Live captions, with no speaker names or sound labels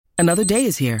Another day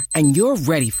is here, and you're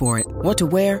ready for it. What to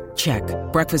wear? Check.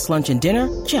 Breakfast, lunch, and dinner?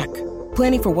 Check.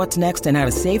 Planning for what's next and how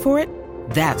to save for it?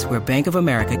 That's where Bank of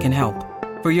America can help.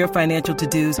 For your financial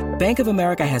to-dos, Bank of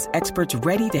America has experts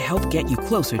ready to help get you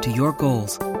closer to your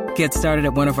goals. Get started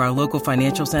at one of our local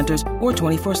financial centers or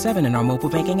 24/7 in our mobile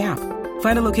banking app.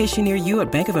 Find a location near you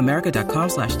at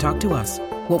bankofamerica.com/talktous.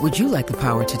 What would you like the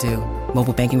power to do?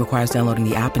 Mobile banking requires downloading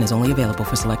the app and is only available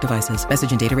for select devices. Message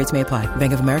and data rates may apply.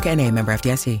 Bank of America N.A., member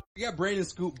FDIC. We got Brandon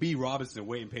Scoop B. Robinson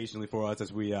waiting patiently for us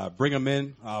as we bring him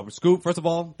in. Scoop, first of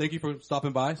all, thank you for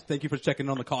stopping by. Thank you for checking in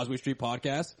on the Causeway Street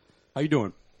podcast. How you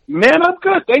doing? Man, I'm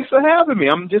good. Thanks for having me.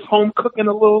 I'm just home cooking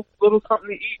a little something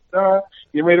to eat.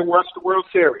 Getting ready to watch the World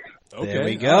Series. Okay. There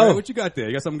we go. All right, what you got there?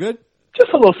 You got something good?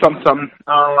 Just a little something.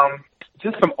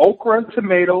 Just some okra and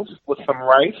tomatoes with some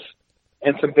rice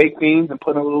and some baked beans and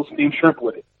put a little steamed shrimp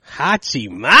with it. Hachi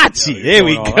machi. There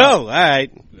we go. All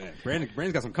right. Man,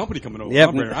 Brandon's got some company coming over. Yep.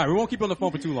 All right, we won't keep you on the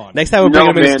phone for too long. Next time we bring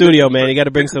him in the studio, man, you got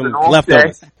to bring some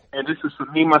leftovers. And this is for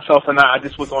me, myself, and I. I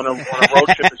just was on a road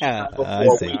trip in Chicago I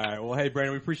for a see. week. All right. Well, hey,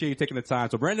 Brandon, we appreciate you taking the time.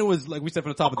 So Brandon was, like we said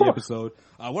from the top of the episode,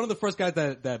 one of the first guys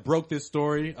that broke this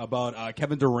story about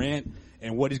Kevin Durant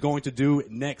and what he's going to do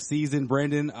next season.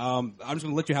 Brandon, I'm just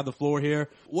going to let you have the floor here.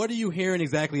 What are you hearing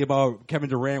exactly about Kevin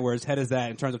Durant, where his head is at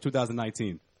in terms of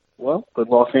 2019? Well, the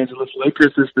Los Angeles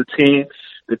Lakers is the team,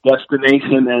 the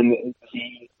destination, and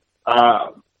the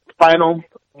final,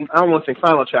 I don't want to say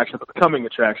final attraction, but the coming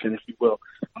attraction, if you will.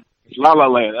 It's La La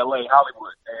Land, L.A.,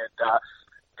 Hollywood. And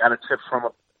got a tip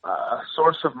from a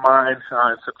source of mine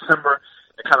in September.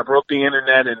 It kind of broke the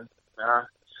internet, and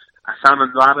I found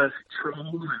a lot of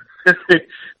trolls and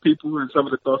people and some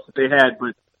of the thoughts that they had,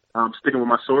 but sticking with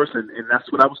my source, and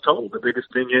that's what I was told. The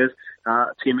biggest thing is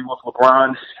teaming with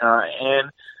LeBron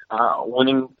and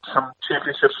winning some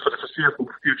championships for the foreseeable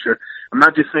future. I'm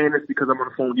not just saying this because I'm on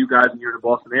the phone with you guys and you're in the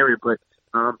Boston area, but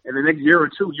in the next year or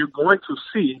two, you're going to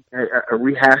see a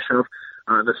rehash of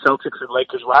the Celtics and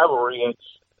Lakers rivalry, and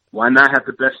why not have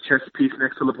the best chess piece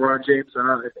next to LeBron James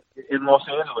in Los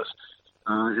Angeles?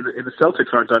 And the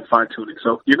Celtics aren't done fine-tuning.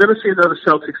 So you're going to see another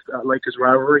Celtics-Lakers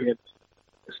rivalry, and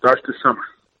it starts this summer.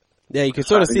 Yeah, you can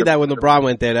sort of see that when LeBron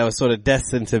went there, that was sort of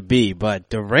destined to be. But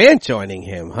Durant joining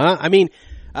him, huh? I mean,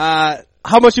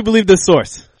 how much you believe this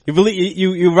source? You believe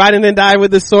you riding and die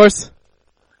with this source?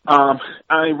 I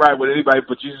ain't riding with anybody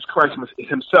but Jesus Christ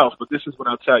himself. But this is what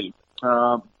I'll tell you.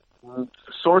 The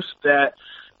source that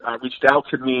reached out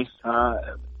to me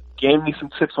gave me some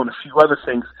tips on a few other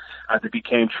things that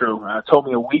became true. Told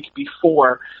me a week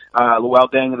before Luol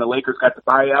Deng and the Lakers got the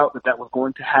buyout that was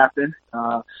going to happen.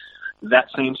 That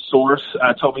same source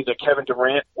told me that Kevin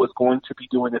Durant was going to be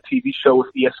doing a TV show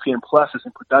with ESPN Plus as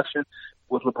in production,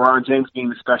 with LeBron James being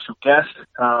the special guest.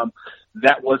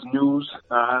 That was news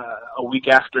a week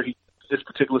after this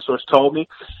particular source told me.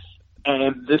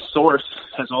 And this source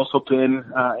has also been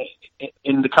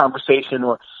in the conversation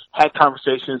or had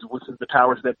conversations with the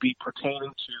powers that be pertaining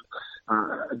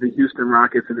to the Houston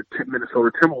Rockets and the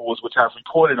Minnesota Timberwolves, which I've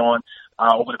reported on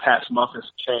over the past month and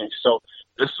some change. So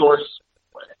this source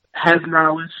has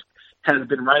knowledge, has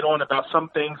been right on about some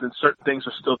things, and certain things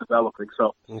are still developing.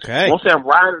 So okay. I won't say I'm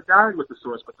riding or dying with the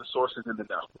source, but the source is in the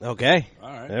know. Okay. All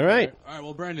right. All right.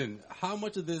 Well, Brandon, how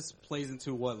much of this plays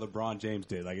into what LeBron James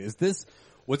did? Like,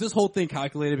 was this whole thing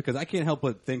calculated? Because I can't help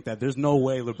but think that there's no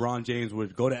way LeBron James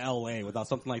would go to L.A. without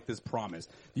something like this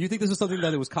promised. Do you think this is something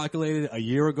that it was calculated a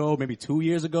year ago, maybe 2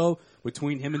 years ago,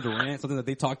 between him and Durant, something that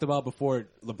they talked about before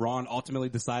LeBron ultimately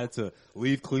decided to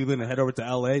leave Cleveland and head over to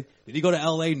L.A.? Did he go to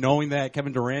L.A. knowing that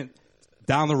Kevin Durant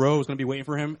down the road was going to be waiting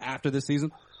for him after this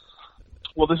season?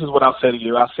 Well, this is what I'll say to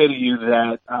you. I'll say to you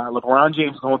that LeBron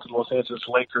James going to the Los Angeles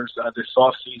Lakers this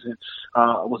offseason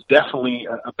was definitely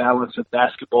a balance of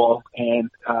basketball and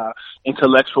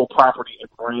intellectual property and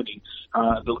branding.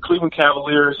 The Cleveland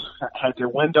Cavaliers had their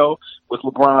window with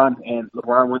LeBron, and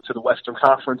LeBron went to the Western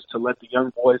Conference to let the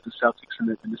young boys, the Celtics and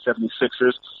the 76ers,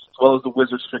 as well as the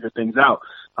Wizards, figure things out.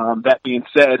 That being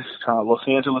said, Los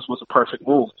Angeles was a perfect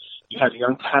move. You have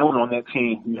young talent on that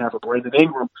team. You have a Brandon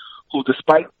Ingram who,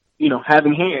 despite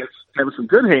having some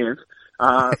good hands,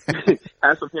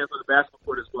 has some hands on the basketball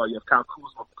court as well. You have Kyle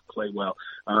Kuzma who can play well.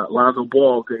 Lonzo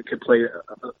Ball can play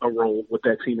a role with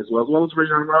that team as well as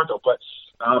Rajon Rondo. But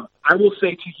I will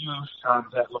say to you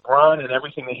that LeBron and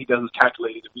everything that he does is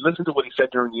calculated. If you listen to what he said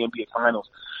during the NBA Finals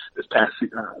this past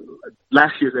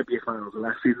last year's NBA Finals, or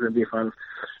last season's NBA Finals,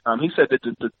 he said that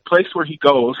the place where he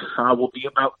goes will be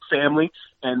about family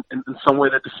and somewhere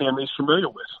that the family is familiar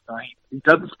with. He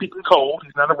doesn't speak in code.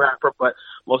 He's not a rapper, but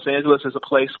Los Angeles is a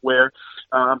place where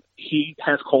he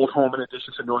has called home in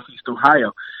addition to Northeast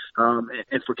Ohio.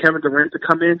 And for Kevin Durant to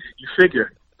come in, you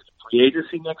figure free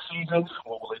agency next season?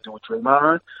 What will they do with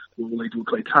Draymond? What will they do with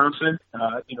Klay Thompson?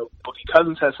 Boogie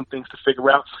Cousins has some things to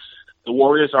figure out. The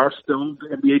Warriors are still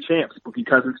the NBA champs. Boogie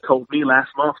Cousins told me last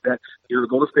month that the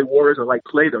Golden State Warriors are like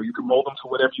Play-Doh. You can mold them to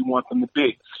whatever you want them to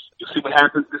be. You'll see what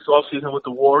happens this offseason with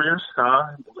the Warriors.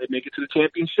 Will they make it to the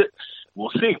championship?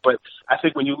 We'll see. But I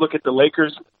think when you look at the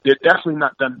Lakers, they're definitely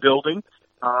not done building.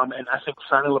 And I think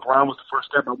signing LeBron was the first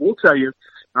step. I will tell you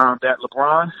that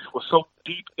LeBron was so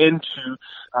deep into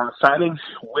signing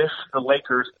with the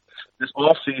Lakers this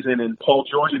offseason, and Paul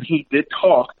George and he did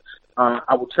talk.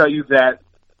 I will tell you that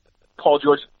Paul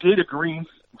George did agree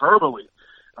verbally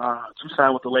to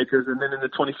sign with the Lakers, and then in the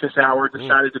 25th hour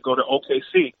decided to go to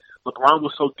OKC. LeBron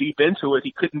was so deep into it,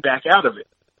 he couldn't back out of it.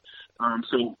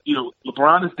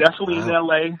 LeBron is definitely in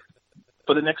L.A.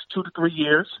 for the next 2 to 3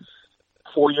 years,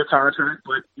 4-year contract,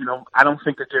 but, I don't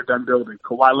think that they're done building.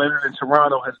 Kawhi Leonard in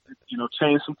Toronto has,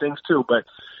 changed some things too, but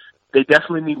they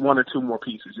definitely need 1 or 2 more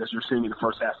pieces, as you're seeing in the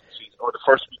first half of the season, or the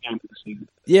first few games of the season.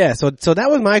 Yeah, so that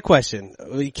was my question.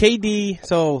 KD,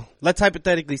 so let's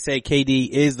hypothetically say KD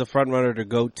is the front runner to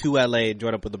go to LA and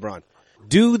join up with LeBron.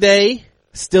 Do they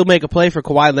still make a play for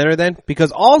Kawhi Leonard then?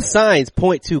 Because all signs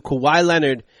point to Kawhi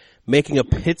Leonard making a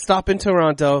pit stop in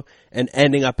Toronto and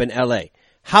ending up in LA.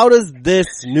 How does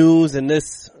this news and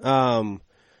this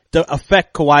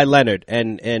affect Kawhi Leonard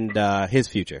and his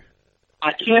future?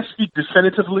 I can't speak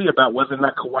definitively about whether or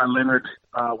not Kawhi Leonard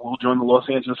will join the Los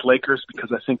Angeles Lakers,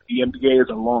 because I think the NBA is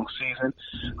a long season,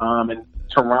 and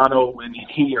Toronto and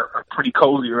he are pretty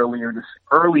cozy early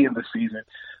in the season.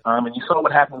 And you saw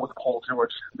what happened with Paul George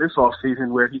this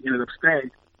offseason, where he ended up staying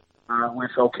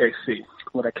with OKC.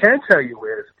 What I can tell you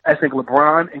is I think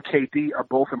LeBron and KD are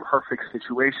both in perfect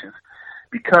situations,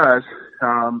 because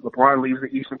LeBron leaves the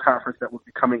Eastern Conference that was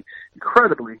becoming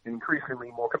increasingly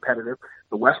more competitive.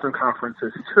 The Western Conference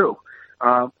is too.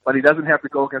 But he doesn't have to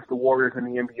go against the Warriors in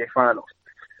the NBA Finals.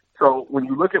 So when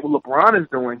you look at what LeBron is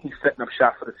doing, he's setting up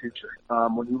shop for the future.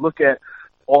 When you look at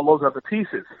all those other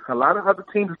pieces, a lot of other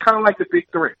teams, it's kind of like the Big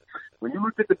Three. When you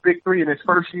looked at the Big Three in his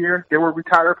first year, there were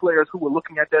retired players who were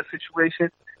looking at that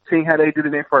situation, seeing how they did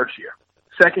in their first year.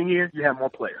 Second year, you have more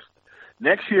players.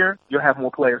 Next year, you'll have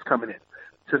more players coming in.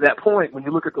 To that point, when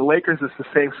you look at the Lakers, it's the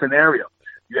same scenario.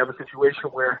 You have a situation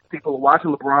where people are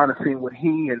watching LeBron and seeing what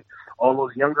he and all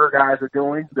those younger guys are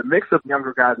doing, the mix of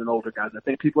younger guys and older guys. I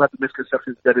think people have the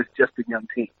misconception that it's just a young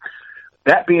team.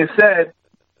 That being said,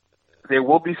 there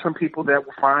will be some people that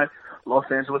will find Los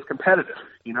Angeles competitive,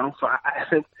 So I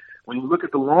think when you look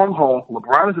at the long haul,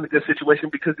 LeBron is in a good situation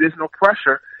because there's no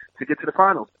pressure to get to the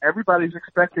finals. Everybody's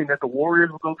expecting that the Warriors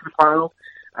will go to the finals.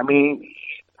 I mean,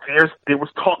 there was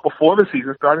talk before the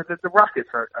season started that the Rockets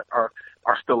are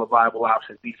still a viable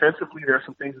option. Defensively, there are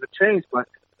some things that have changed, but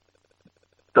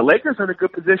the Lakers are in a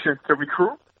good position to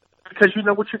recruit because you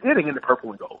know what you're getting in the purple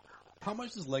and gold. How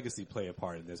much does legacy play a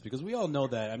part in this? Because we all know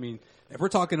that, I mean, if we're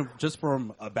talking just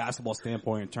from a basketball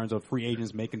standpoint in terms of free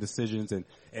agents making decisions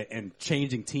and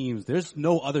changing teams, there's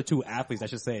no other 2 athletes, I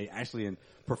should say, actually in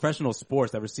professional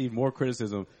sports that receive more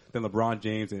criticism than LeBron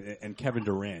James and Kevin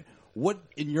Durant. What,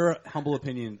 in your humble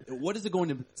opinion, what is it going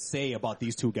to say about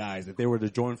these 2 guys if they were to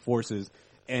join forces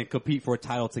and compete for a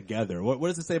title together? What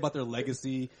does it say about their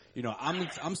legacy?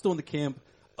 I'm still in the camp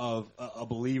of a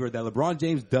believer that LeBron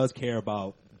James does care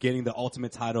about getting the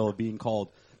ultimate title of being called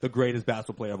the greatest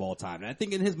basketball player of all time. And I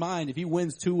think in his mind, if he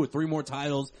wins 2 or 3 more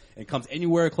titles and comes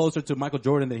anywhere closer to Michael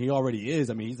Jordan than he already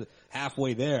is, I mean, he's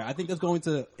halfway there. I think that's going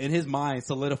to, in his mind,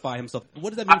 solidify himself.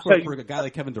 What does that mean for a guy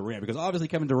like Kevin Durant? Because obviously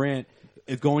Kevin Durant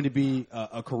is going to be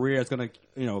a career that's going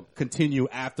to, continue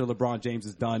after LeBron James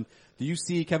is done. Do you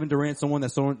see Kevin Durant someone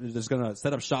that's going to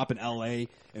set up shop in LA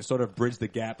and sort of bridge the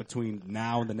gap between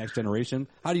now and the next generation?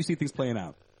 How do you see things playing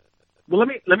out? Well, let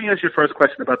me answer your first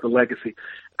question about the legacy.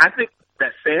 I think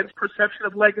that fans' perception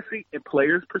of legacy and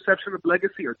players' perception of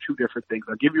legacy are 2 different things.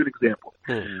 I'll give you an example.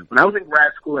 Mm-hmm. When I was in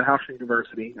grad school at Hofstra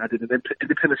University, I did an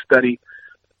independent study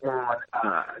on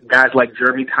guys like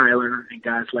Jeremy Tyler and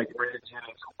guys like Brandon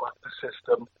Jennings who bucked the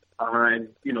system and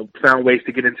found ways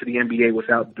to get into the NBA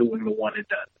without doing the one and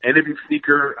done. Interviewed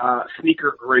sneaker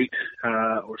great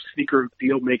or sneaker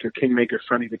deal maker, kingmaker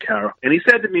Sonny Vaccaro, and he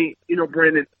said to me,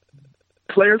 Brandon,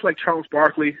 players like Charles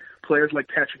Barkley, players like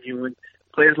Patrick Ewing,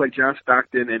 players like John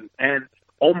Stockton, and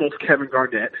almost Kevin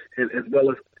Garnett, as well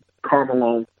as Karl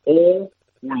Malone, all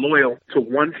were loyal to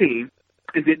one team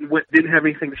and didn't have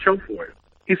anything to show for it.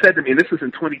 He said to me, and this was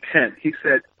in 2010, he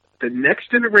said, the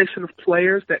next generation of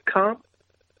players that come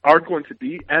aren't going to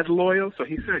be as loyal. So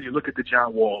he said, you look at the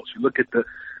John Walls, you look at the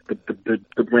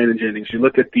Brandon Jennings, you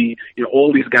look at the,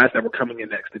 all these guys that were coming in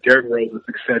next, the Derrick Roses,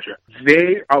 etc.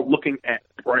 They are looking at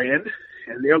brand,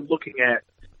 and they're looking at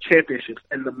championships,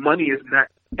 and the money is not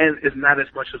as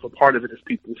much of a part of it as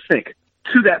people think.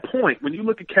 To that point, when you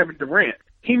look at Kevin Durant,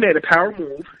 he made a power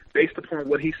move based upon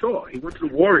what he saw. He went to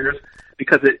the Warriors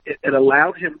because it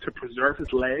allowed him to preserve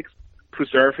his legs,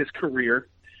 preserve his career,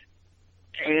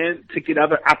 and to get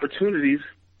other opportunities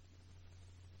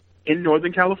in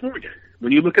Northern California.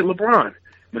 When you look at LeBron,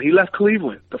 when he left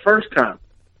Cleveland the first time,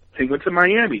 he went to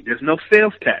Miami. There's no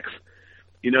sales tax.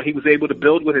 You know, he was able to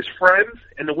build with his friends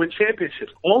and to win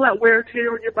championships. All that wear and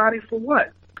tear on your body for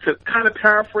what? To kind of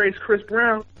paraphrase Chris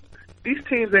Brown, these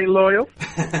teams ain't loyal.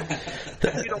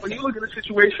 You know, when you look at a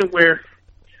situation where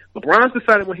LeBron's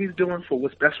decided what he's doing for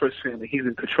what's best for his family, he's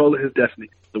in control of his destiny.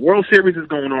 The World Series is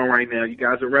going on right now. You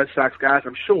guys are Red Sox guys,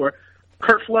 I'm sure.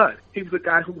 Kurt Flood, he was a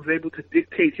guy who was able to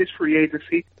dictate his free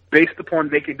agency based upon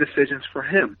making decisions for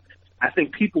him. I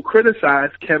think people criticize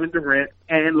Kevin Durant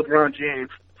and LeBron James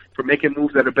for making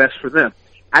moves that are best for them.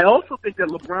 I also think that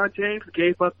LeBron James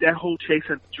gave up that whole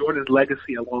chasing Jordan's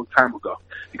legacy a long time ago.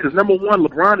 Because number one,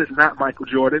 LeBron is not Michael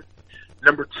Jordan.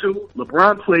 Number two,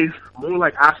 LeBron plays more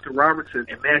like Oscar Robertson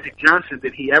and Magic Johnson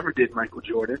than he ever did Michael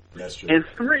Jordan. That's true. And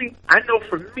three, I know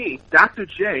for me, Dr.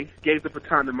 J gave the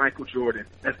baton to Michael Jordan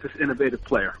as this innovative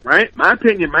player, right? My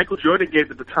opinion, Michael Jordan gave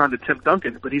the baton to Tim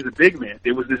Duncan, but he's a big man.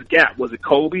 There was this gap. Was it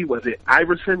Kobe? Was it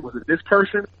Iverson? Was it this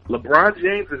person? LeBron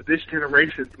James is this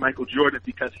generation's Michael Jordan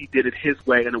because he did it his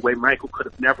way in a way Michael could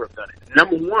have never done it.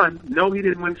 Number one, no, he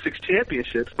didn't win 6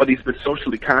 championships, but he's been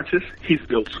socially conscious. He's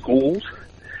built schools.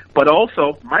 But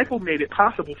also, Michael made it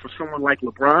possible for someone like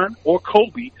LeBron or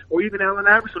Kobe or even Allen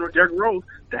Iverson or Derrick Rose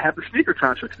to have the sneaker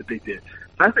contracts that they did.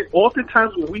 So I think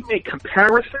oftentimes when we make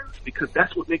comparisons, because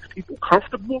that's what makes people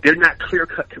comfortable, they're not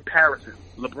clear-cut comparisons.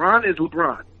 LeBron is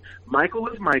LeBron. Michael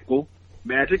is Michael.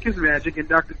 Magic is Magic, and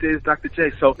Dr. J is Dr.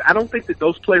 J. So I don't think that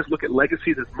those players look at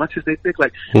legacies as much as they think.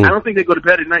 Like, I don't think they go to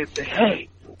bed at night and say, hey,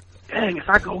 dang, if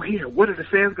I go here, what are the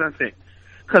fans going to think?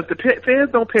 Because the fans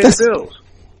don't pay the bills.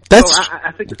 So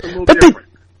I think it's a little different.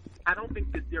 I don't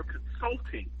think that they're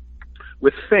consulting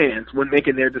with fans when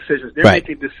making their decisions. They're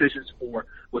making decisions for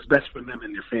what's best for them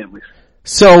and their families.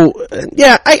 So,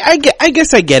 yeah, I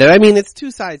guess I get it. I mean, it's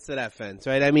two sides to that fence,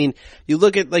 right? I mean, you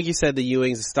look at, like you said, the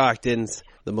Ewings, the Stocktons,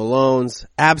 the Malones,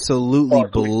 absolutely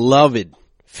beloved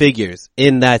figures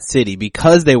in that city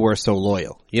because they were so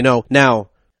loyal, you know? Now,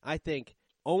 I think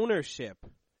ownership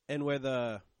and where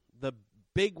the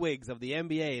bigwigs of the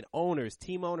NBA and owners,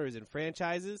 team owners and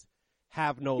franchises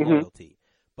have no loyalty.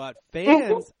 But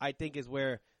fans, I think, is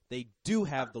where they do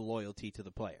have the loyalty to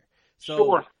the player.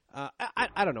 So,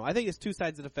 I don't know. I think it's two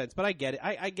sides of the fence, but I get it.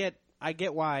 I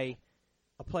get why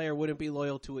a player wouldn't be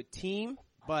loyal to a team,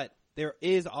 but there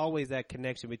is always that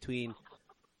connection between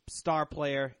star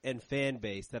player and fan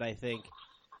base that I think,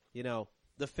 you know,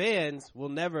 the fans will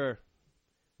never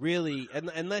really,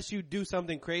 unless you do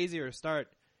something crazy or start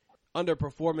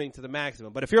underperforming to the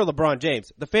maximum. But if you're LeBron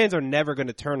James, the fans are never going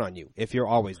to turn on you if you're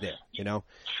always there, you know?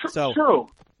 So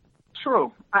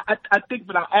True. I think,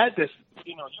 but I'll add this.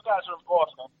 You know, you guys are in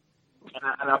Boston,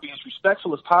 and I'll be as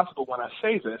respectful as possible when I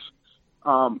say this.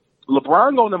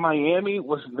 LeBron going to Miami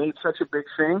was made such a big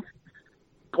thing,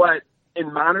 but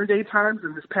in modern day times,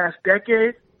 in this past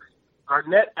decade,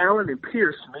 Garnett, Allen, and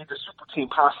Pierce made the super team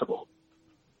possible.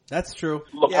 That's true.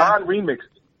 LeBron remixed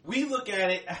it. We look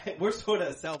at it, we're sort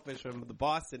of selfish from the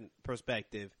Boston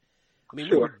perspective. I mean,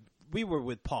 we were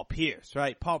with Paul Pierce,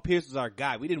 right? Paul Pierce was our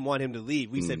guy. We didn't want him to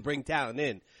leave. We said bring talent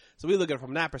in. So we look at it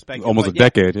from that perspective. Almost a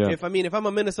decade, yeah. If I'm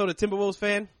a Minnesota Timberwolves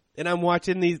fan and I'm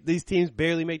watching these teams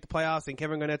barely make the playoffs and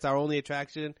Kevin Garnett's our only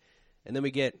attraction, and then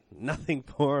we get nothing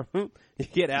for him. You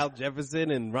get Al Jefferson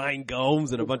and Ryan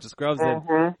Gomes and a bunch of scrubs.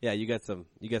 And yeah, you got some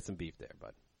beef there,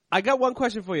 bud. I got one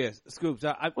question for you, Scoops.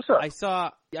 What's up? I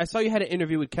saw you had an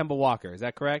interview with Kemba Walker. Is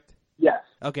that correct? Yes.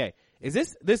 Okay.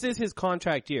 This is his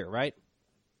contract year, right?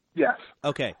 Yes.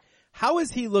 Okay. How is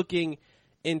he looking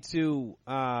into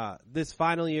this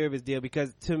final year of his deal?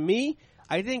 Because to me,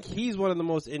 I think he's one of the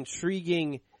most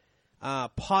intriguing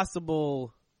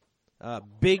possible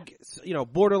big,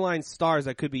 borderline stars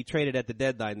that could be traded at the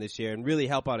deadline this year and really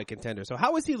help out a contender. So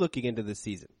how is he looking into this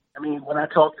season? I mean, when I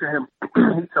talked to him,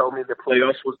 he told me the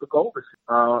playoffs was the goal this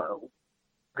year.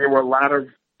 There were a lot of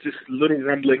just little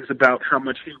rumblings about how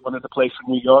much he wanted to play for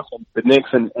New York and the Knicks,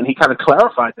 and he kind of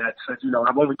clarified that. Said,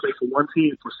 I've only played for one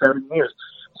team for 7 years,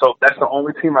 so that's the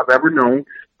only team I've ever known.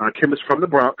 Kim is from the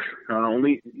Bronx.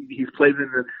 He's played in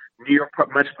the New York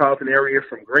metropolitan area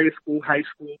from grade school, high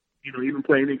school, even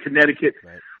playing in Connecticut,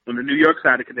 right, on the New York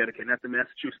side of Connecticut, not the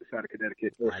Massachusetts side of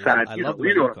Connecticcut. Or side, I love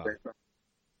you know what I'm saying.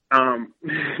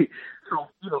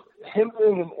 So, him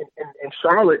being in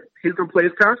Charlotte, he's going to play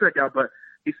his contract out, but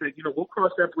He said, we'll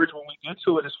cross that bridge when we get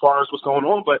to it as far as what's going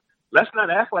on, but let's not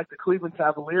act like the Cleveland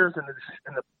Cavaliers and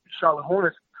the Charlotte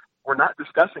Hornets were not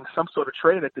discussing some sort of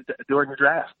trade during the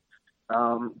draft.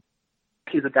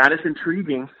 He's a guy that's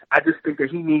intriguing. I just think that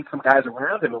he needs some guys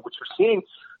around him, and what you're seeing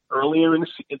earlier in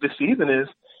the season is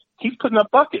he's putting up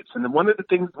buckets. And one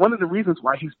of the reasons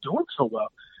why he's doing so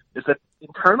well is that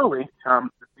internally, the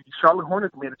Charlotte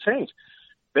Hornets made a change.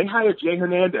 They hired Jay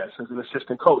Hernandez as an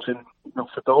assistant coach. And,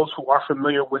 for those who are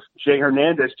familiar with Jay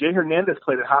Hernandez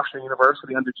played at Hofstra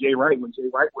University under Jay Wright when Jay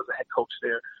Wright was the head coach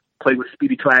there, played with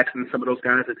Speedy Claxton and some of those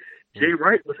guys. And Jay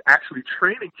Wright was actually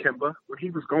training Kemba when he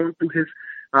was going through his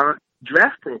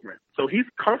draft program. So he's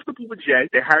comfortable with Jay.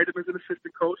 They hired him as an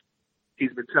assistant coach.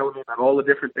 He's been telling me about all the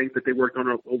different things that they worked on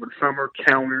over the summer,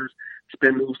 counters,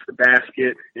 spin moves to the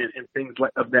basket, and things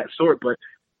of that sort. But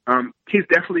he's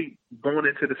definitely going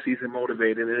into the season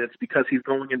motivated, and it's because he's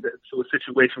going into a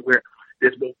situation where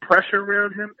there's more pressure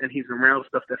around him, and he's around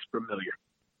stuff that's familiar.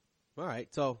 All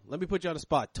right, so let me put you on the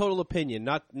spot. Total opinion.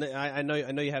 I know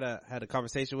you had a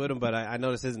conversation with him, but I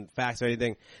know this isn't facts or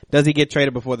anything. Does he get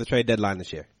traded before the trade deadline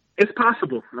this year? It's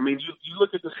possible. I mean, you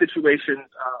look at the situation,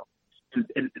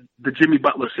 the Jimmy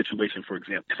Butler situation, for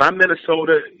example. If I'm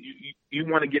Minnesota, you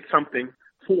want to get something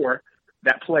for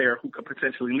that player who could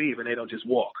potentially leave, and they don't just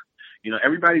walk.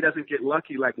 Everybody doesn't get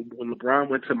lucky like when LeBron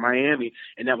went to Miami,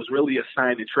 and that was really a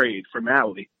sign and trade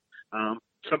formality.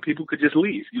 Some people could just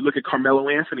leave. You look at Carmelo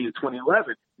Anthony in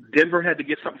 2011. Denver had to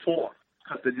get something for him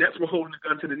because the Nets were holding the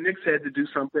gun to the Knicks had to do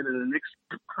something, and the Knicks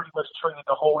pretty much traded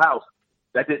the whole house.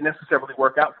 That didn't necessarily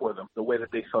work out for them the way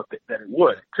that they thought that it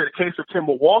would. To the case of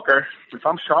Kemba Walker, if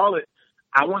I'm Charlotte,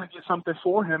 I want to get something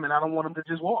for him, and I don't want him to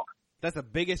just walk. That's the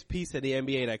biggest piece of the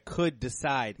NBA that could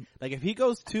decide. Like if he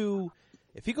goes to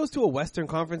a Western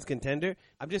Conference contender,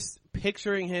 I'm just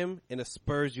picturing him in a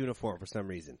Spurs uniform for some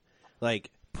reason.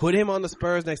 Like put him on the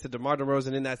Spurs next to DeMar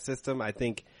DeRozan in that system. I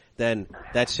think then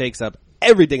that shakes up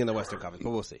everything in the Western Conference.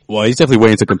 But we'll see. Well, he's definitely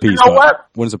waiting to compete. You know what?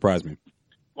 Wouldn't surprise me.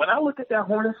 When I look at that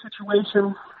Hornets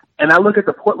situation, and I look at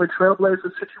the Portland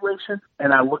Trailblazers situation,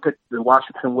 and I look at the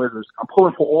Washington Wizards, I'm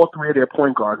pulling for all three of their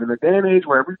point guards. In a day and age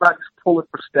where everybody's pulling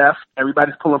for Steph,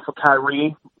 everybody's pulling for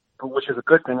Kyrie, which is a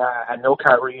good thing. I know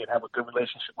Kyrie and have a good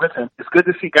relationship with him. It's good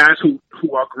to see guys who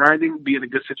are grinding be in a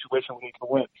good situation when they can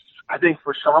win. I think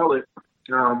for Charlotte,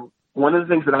 one of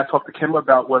the things that I talked to Kim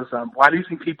about was, why do you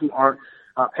think people aren't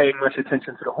paying much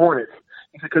attention to the Hornets?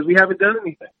 He said, because we haven't done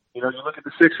anything. You look at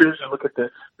the Sixers, you look at the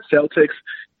Celtics,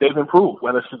 they've improved,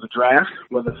 whether it's through the draft,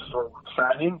 whether it's through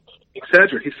signing,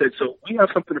 etc. He said, so we have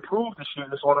something to prove this year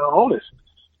that's on our onus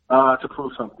to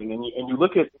prove something. And you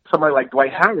look at somebody like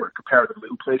Dwight Howard, comparatively,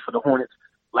 who played for the Hornets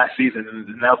last season and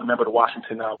is now a member of the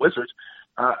Washington Wizards.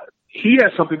 He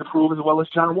has something to prove as well as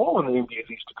John Wall in the NBA's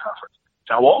Eastern Conference.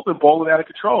 John Wall's been balling out of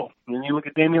control. And then you look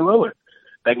at Damian Lillard,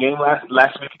 that game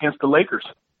last week against the Lakers.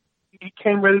 He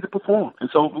came ready to perform. And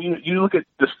so you look at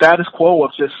the status quo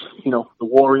of just, the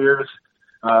Warriors,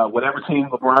 whatever team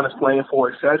LeBron is playing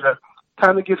for, et cetera,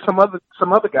 kind of give some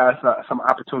other guys some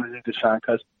opportunity to shine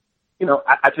because,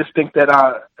 I just think that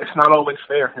it's not always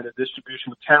fair in the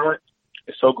distribution of talent.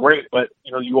 It's so great, but,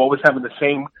 you always having the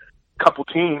same couple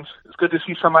teams. It's good to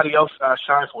see somebody else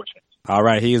shine for you. All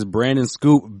right, he is Brandon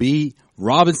Scoop B.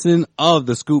 Robinson of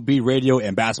the Scoop B Radio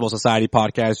and Basketball Society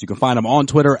podcast. You can find him on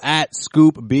Twitter at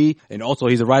Scoop B. And also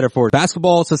he's a writer for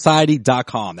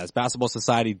BasketballSociety.com. That's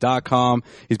BasketballSociety.com.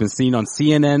 He's been seen on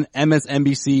CNN,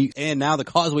 MSNBC, and now the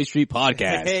Causeway Street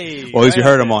podcast. Hey, well, at least you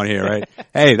heard him on here, right?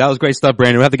 Hey, that was great stuff,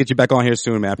 Brandon. We'll have to get you back on here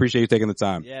soon, man. I appreciate you taking the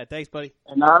time. Yeah, thanks, buddy.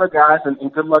 And honor, guys, and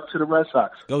good luck to the Red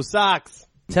Sox. Go Sox.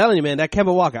 Telling you, man, that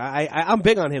Kemba Walker, I'm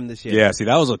big on him this year. Yeah, see,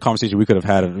 that was a conversation we could have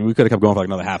had. We could have kept going for like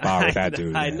another half hour with that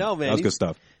dude. I know, man. That was good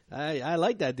stuff. I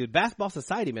like that dude. Basketball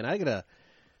Society, man. I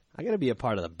gotta be a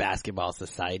part of the Basketball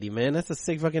Society, man. That's a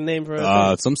sick fucking name for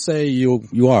us. Some say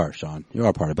you are, Sean. You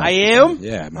are part of Basketball I am? Society.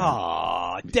 Yeah, man.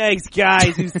 Aw, thanks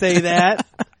guys who say that.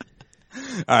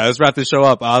 All right, let's wrap this show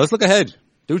up. Let's look ahead.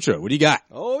 Dutra, what do you got?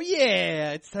 Oh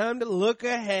yeah, it's time to look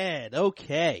ahead.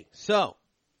 Okay. So,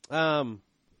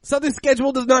 Celtics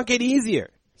schedule does not get easier.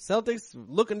 Celtics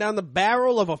looking down the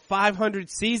barrel of a 500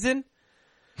 season.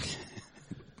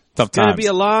 Tough It's going to times. be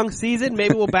a long season.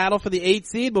 Maybe we'll battle for the 8th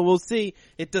seed, but we'll see.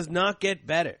 It does not get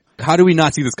better. How do we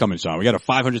not see this coming, Sean? We got a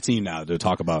 500 team now to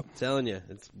talk about. I'm telling you,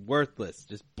 it's worthless.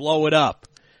 Just blow it up.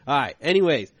 All right.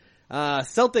 Anyways,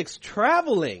 Celtics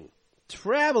traveling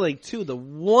to the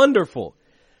wonderful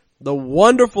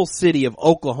city of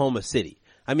Oklahoma City.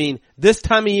 I mean, this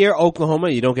time of year, Oklahoma,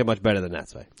 you don't get much better than that,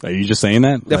 Sway. Are you just saying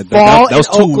that? The Like, fall that was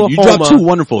in two. Oklahoma, You dropped two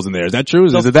wonderfuls in there. Is that true?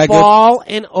 Is it that good? The fall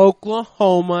in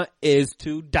Oklahoma is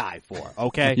to die for,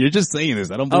 okay? You're just saying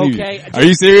this. I don't believe you. Okay. Are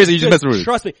you serious? Or are you just messing with me?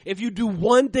 Trust me, if you do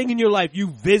one thing in your life, you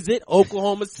visit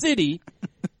Oklahoma City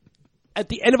at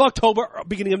the end of October or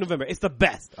beginning of November. It's the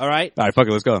best, all right? All right, fuck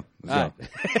it. Let's go. Let's All go.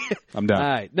 right. I'm down. All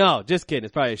right. No, just kidding.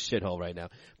 It's probably a shithole right now.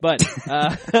 But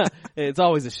it's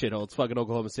always a shithole. It's fucking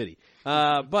Oklahoma City.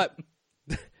 But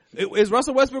is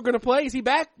Russell Westbrook going to play? Is he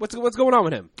back? What's going on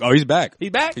with him? Oh, he's back.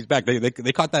 He's back? He's back.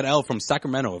 They caught that L from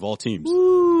Sacramento of all teams.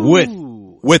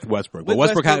 Ooh. With Westbrook. But With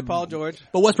Westbrook had Paul George.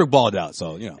 But Westbrook balled out,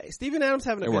 so, you know. Hey, Steven Adams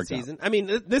having a It good worked season. I mean,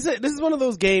 this is one of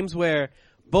those games where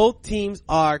both teams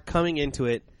are coming into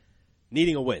it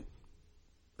needing a win.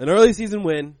 An early season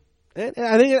win. And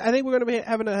I think we're going to be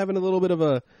having a little bit of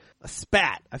a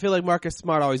spat. I feel like Marcus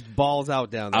Smart always balls out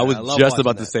down there. I was love just watching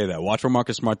about that. to say that. Watch for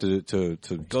Marcus Smart to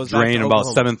Goes back drain to about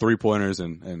Oklahoma. 7 3-pointers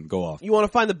and go off. You want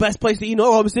to find the best place to eat in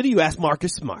Oklahoma City? You ask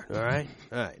Marcus Smart. All right.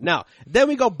 All right. Now, then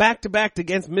we go back to back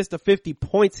against Mr. 50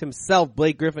 points himself,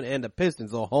 Blake Griffin and the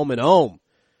Pistons, so home and home.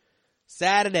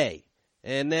 Saturday.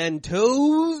 And then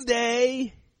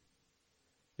Tuesday,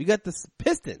 we got the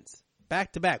Pistons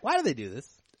back to back. Why do they do this?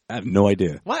 I have no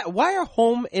idea. Why are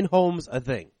home and homes a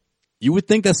thing? You would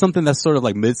think that's something that's sort of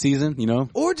like mid-season, you know?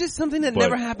 Or just something that But-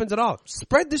 never happens at all.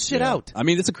 Spread this shit out. I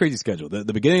mean, it's a crazy schedule. The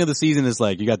beginning of the season is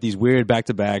like, you got these weird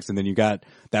back-to-backs, and then you got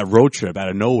that road trip out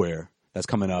of nowhere that's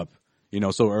coming up, you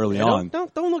know, so early on.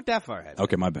 Don't look that far ahead.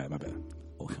 Okay, my bad.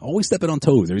 Always stepping on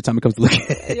toes every time it comes to look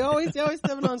ahead. You're always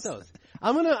stepping on toes.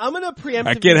 I'm gonna preemptively.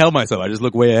 I can't help myself. I just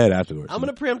look way ahead afterwards. I'm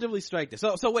gonna preemptively strike this.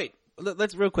 So wait,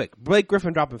 let's real quick. Blake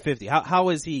Griffin dropping 50. How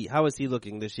is he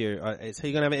looking this year? Is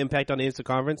he gonna have an impact on the Eastern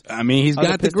Conference? I mean, he's Are the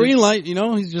got the Pistons- green light, you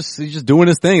know, he's just doing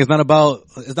his thing. It's not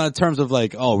in terms of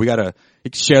like, oh, we gotta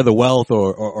share the wealth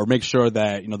or make sure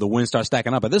that, you know, the wins start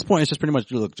stacking up. At this point, it's just pretty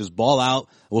much, look, just ball out.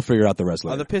 We'll figure out the rest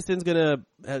later. Are the Pistons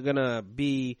gonna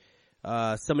be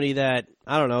somebody that,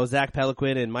 I don't know, Zach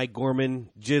Peliquin and Mike Gorman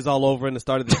jizz all over in the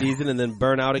start of the season and then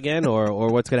burn out again, or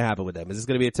what's gonna happen with them? Is this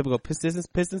gonna be a typical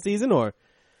Piston season, or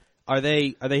are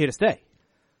they here to stay?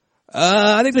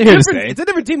 I think they're here to stay. It's a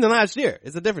different team than last year.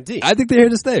 It's a different team. I think they're here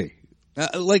to stay.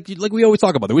 Like we always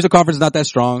talk about, the Western Conference is not that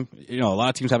strong. You know, a lot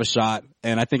of teams have a shot,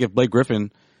 and I think if Blake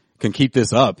Griffin can keep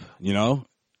this up, you know,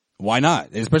 why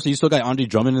not? Especially you still got Andre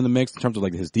Drummond in the mix in terms of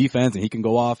like his defense, and he can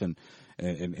go off and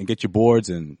get your boards.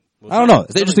 And I don't know,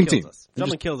 it's an interesting team.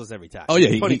 Drummond kills us every time. Oh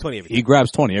yeah, 20 every time. he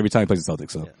grabs 20 every time he plays the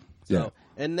Celtics. So yeah.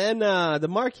 And then the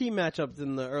marquee matchups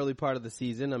in the early part of the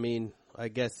season. I mean, I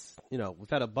guess, you know, we've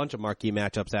had a bunch of marquee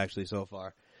matchups actually so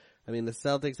far. I mean, the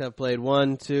Celtics have played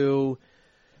 1, 2,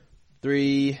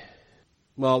 3.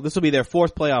 Well, this will be their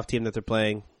fourth playoff team that they're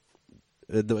playing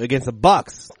against the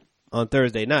Bucks on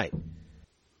Thursday night.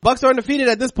 Bucks are undefeated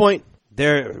at this point.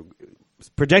 They're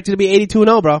projected to be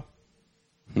 82-0, bro.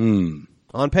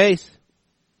 On pace.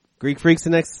 Greek Freak's the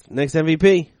next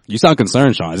MVP. You sound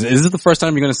concerned, Sean. Is this the first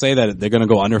time you're going to say that they're going to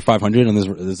go under 500 and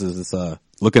this is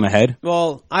looking ahead?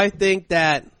 Well, I think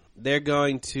that they're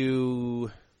going to.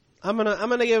 I'm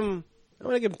gonna give them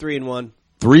 3-1.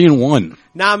 3-1.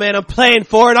 Nah, man, I'm playing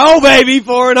 4-0, baby,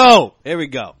 4-0. Here we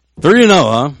go. 3-0,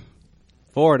 huh?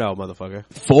 4-0, motherfucker.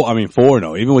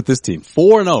 4-0. Even with this team,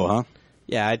 4-0, huh?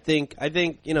 Yeah, I think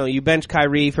you know, you bench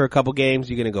Kyrie for a couple games,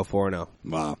 you're gonna go 4-0.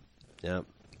 Wow. Yep.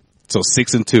 So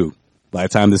 6-2 by the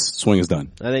time this swing is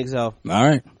done. I think so. All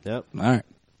right. Yep. All right.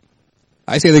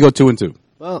 I say they go 2-2.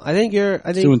 Well, I think you're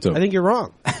 2-2. I think you're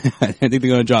wrong. I think they're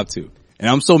going to drop 2. And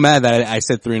I'm so mad that I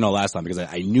said 3-0 last time because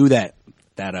I knew that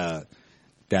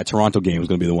Toronto game was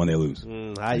going to be the one they lose.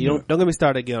 Don't get me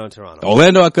started again on Toronto.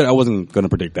 Orlando, I wasn't going to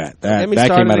predict that. Get me that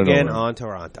started came out of again nowhere. on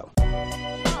Toronto.